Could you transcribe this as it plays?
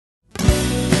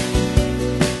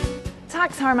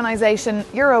tax harmonisation,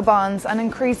 Eurobonds and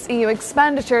increased EU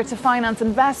expenditure to finance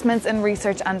investments in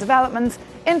research and development,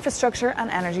 infrastructure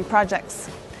and energy projects.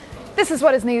 This is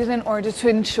what is needed in order to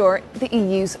ensure the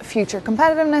EU's future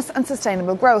competitiveness and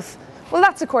sustainable growth. Well,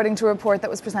 that's according to a report that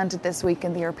was presented this week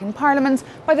in the European Parliament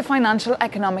by the Financial,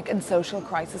 Economic and Social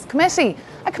Crisis Committee,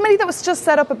 a committee that was just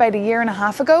set up about a year and a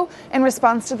half ago in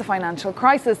response to the financial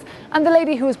crisis. And the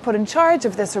lady who was put in charge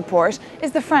of this report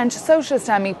is the French Socialist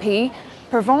MEP,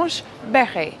 Pervenche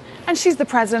Berès. And she's the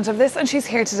president of this, and she's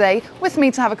here today with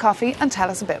me to have a coffee and tell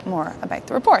us a bit more about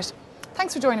the report.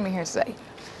 Thanks for joining me here today.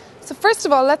 So first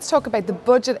of all, let's talk about the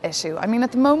budget issue. I mean,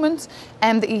 at the moment,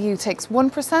 the EU takes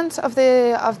 1% of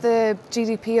the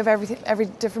GDP of every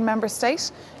different member state,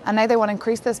 and now they want to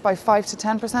increase this by 5 to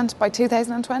 10% by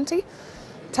 2020.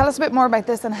 Tell us a bit more about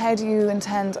this, and how do you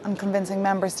intend on convincing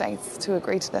member states to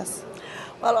agree to this?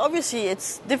 Well, obviously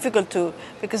it's difficult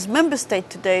because member states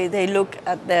today, they look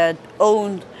at their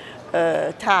own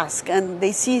task and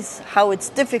they see how it's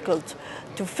difficult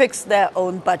to fix their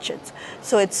own budget.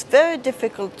 So it's very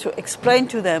difficult to explain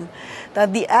to them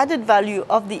that the added value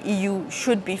of the EU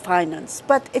should be financed.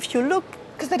 But if you look...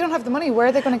 Because they don't have the money, where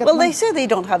are they going to get the money? Well, they say they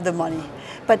don't have the money.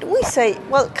 But we say,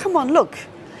 well, come on, look.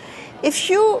 If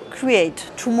you create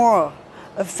tomorrow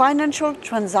a financial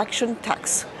transaction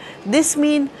tax, this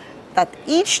means that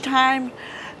each time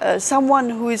someone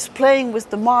who is playing with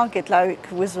the market,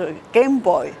 like with a Game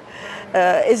Boy,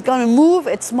 is going to move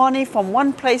its money from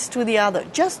one place to the other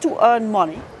just to earn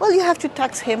money, well, you have to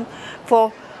tax him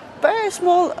for a very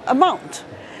small amount.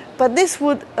 But this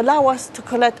would allow us to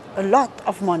collect a lot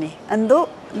of money. And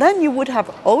then you would have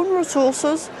own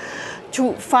resources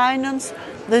to finance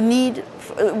the need,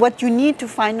 what you need to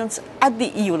finance at the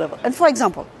EU level. And for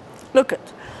example, look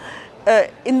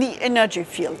at in the energy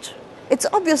field. It's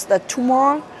obvious that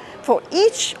tomorrow, for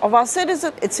each of our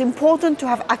citizens, it's important to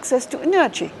have access to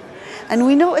energy. And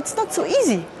we know it's not so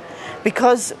easy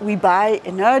because we buy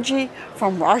energy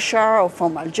from Russia or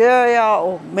from Algeria,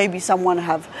 or maybe someone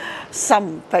have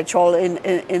some petrol in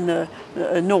the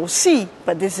North Sea,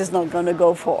 but this is not going to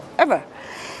go forever.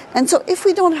 And so if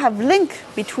we don't have link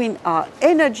between our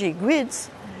energy grids,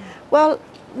 well,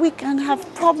 we can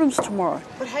have problems tomorrow.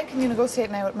 But how can you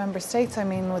negotiate now with member states? I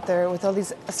mean, with all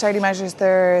these austerity measures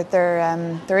they're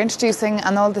introducing,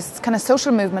 and all this kind of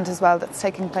social movement as well that's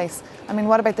taking place. I mean,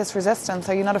 what about this resistance?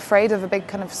 Are you not afraid of a big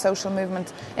kind of social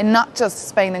movement in not just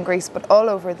Spain and Greece, but all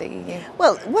over the EU?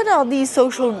 Well, what are these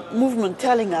social movements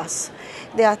telling us?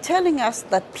 They are telling us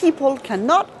that people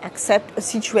cannot accept a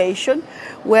situation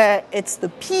where it's the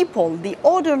people, the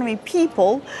ordinary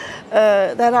people,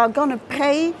 that are going to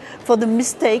pay for the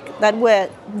mistake that were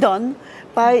done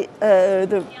by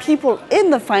the people in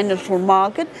the financial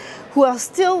market, who are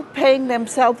still paying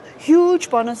themselves huge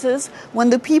bonuses when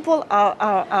the people are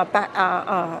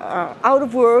out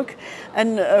of work,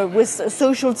 and with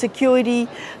social security,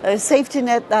 safety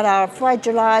net that are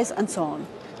fragilized and so on.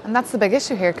 And that's the big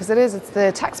issue here, because it's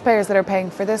the taxpayers that are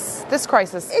paying for this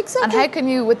crisis. Exactly. And how can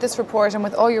you, with this report and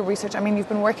with all your research, I mean, you've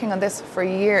been working on this for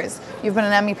years. You've been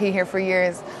an MEP here for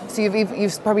years, so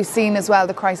you've probably seen as well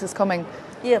the crisis coming.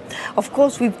 Yeah, of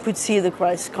course we could see the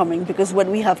crisis coming, because what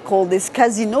we have called this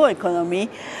casino economy,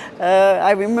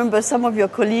 I remember some of your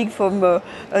colleagues from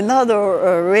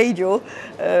another radio,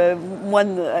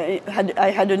 when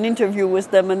I had an interview with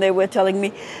them, and they were telling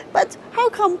me, but how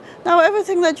come now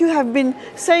everything that you have been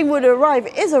saying would arrive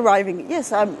is arriving? Yes,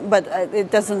 but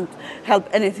it doesn't help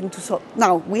anything to solve.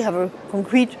 Now we have a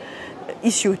concrete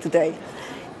issue today.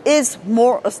 Is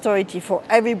more austerity for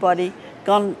everybody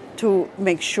going to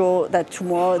make sure that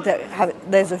tomorrow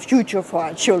there's a future for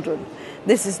our children?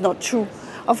 This is not true.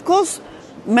 Of course,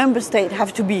 member states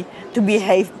have to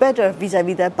behave better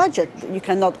vis-à-vis their budget. You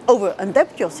cannot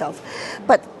over-indebt yourself.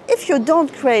 But if you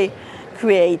don't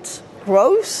create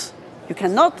growth, you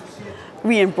cannot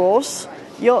reimburse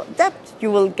your debt. You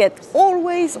will get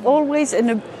always in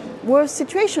a worse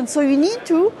situation. So you need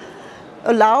to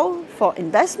allow for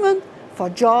investment, for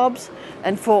jobs,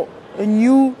 and for a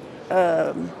new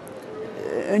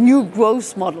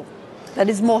growth model that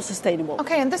is more sustainable.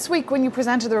 Okay, and this week when you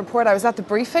presented the report, I was at the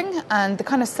briefing, and the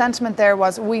kind of sentiment there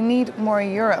was, we need more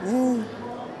Europe.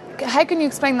 How can you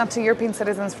explain that to European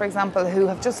citizens, for example, who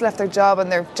have just left their job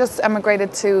and they've just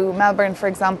emigrated to Melbourne, for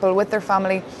example, with their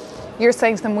family? You're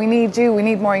saying to them, we need you, we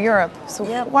need more Europe. So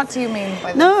yeah. What do you mean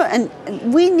by that? No,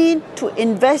 and we need to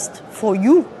invest for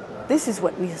you. This is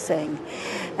what we are saying.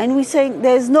 And we're saying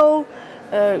there's no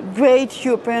great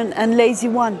European and lazy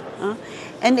one.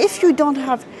 And if you don't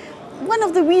have... One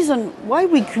of the reasons why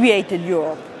we created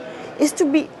Europe is to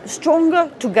be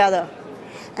stronger together.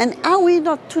 And are we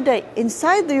not today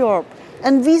inside the Europe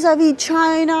and vis-à-vis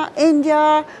China,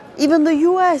 India, even the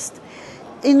US,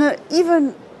 in an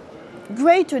even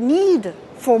greater need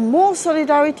for more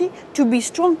solidarity, to be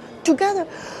strong together.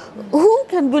 Who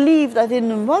can believe that in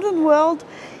the modern world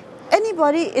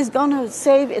anybody is going to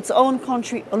save its own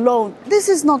country alone? This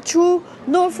is not true,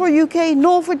 nor for UK,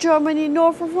 nor for Germany,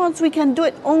 nor for France. We can do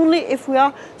it only if we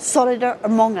are solidar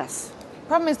among us.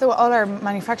 The problem is, though, all our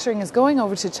manufacturing is going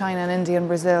over to China and India and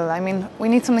Brazil. I mean, we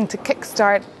need something to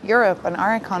kickstart Europe and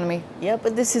our economy. Yeah,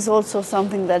 but this is also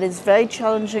something that is very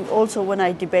challenging. Also, when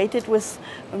I debate it with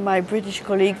my British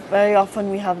colleague, very often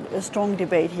we have a strong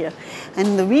debate here.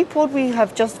 And the report we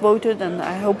have just voted, and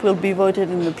I hope will be voted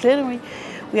in the plenary,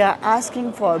 we are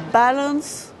asking for a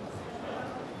balance,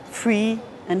 free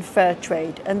and fair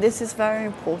trade. And this is very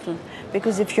important,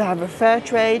 because if you have a fair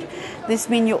trade, this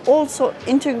means you also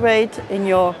integrate in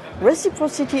your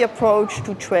reciprocity approach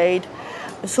to trade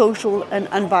a social and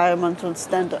environmental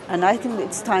standard. And I think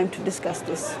it's time to discuss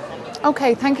this.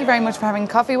 Okay, thank you very much for having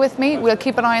coffee with me. We'll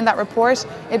keep an eye on that report.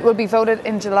 It will be voted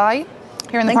in July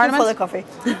here in the Parliament. Thank you for the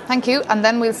coffee. Thank you. And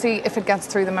then we'll see if it gets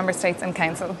through the Member States and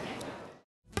Council.